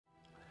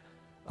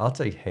I'll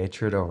take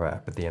hatred over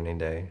apathy any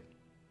day.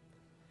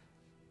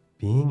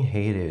 Being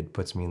hated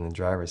puts me in the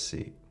driver's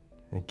seat.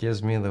 It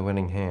gives me the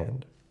winning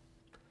hand.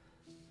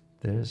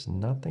 There's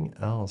nothing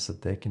else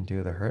that they can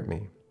do to hurt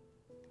me,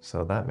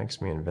 so that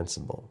makes me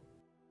invincible.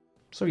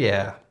 So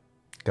yeah,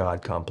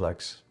 God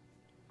complex.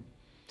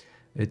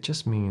 It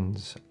just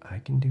means I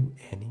can do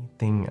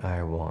anything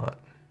I want.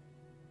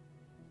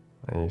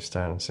 Are you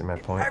starting to see my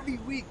point? Every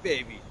week,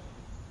 baby.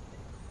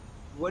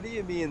 What do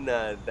you mean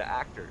the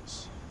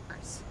actors?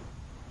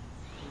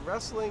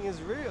 Wrestling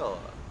is real.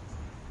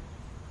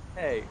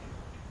 Hey,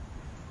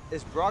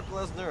 is Brock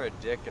Lesnar a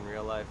dick in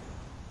real life?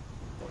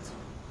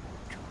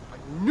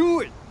 I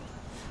knew it!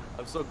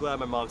 I'm so glad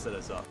my mom set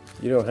us up.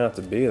 You don't have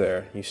to be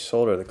there. You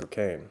sold her the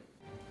cocaine.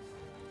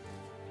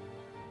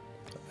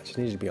 I just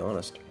need you to be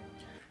honest.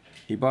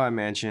 He bought a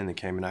mansion in the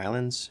Cayman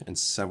Islands and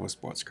several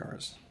sports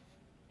cars.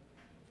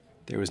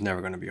 There was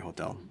never going to be a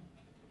hotel.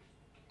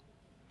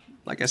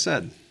 Like I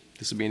said,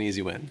 this would be an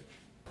easy win.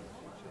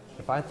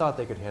 If I thought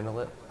they could handle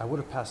it, I would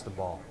have passed the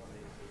ball.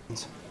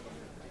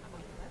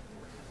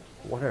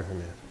 Whatever,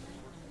 man.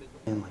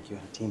 And like you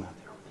had a team out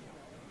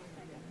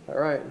there.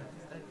 All right.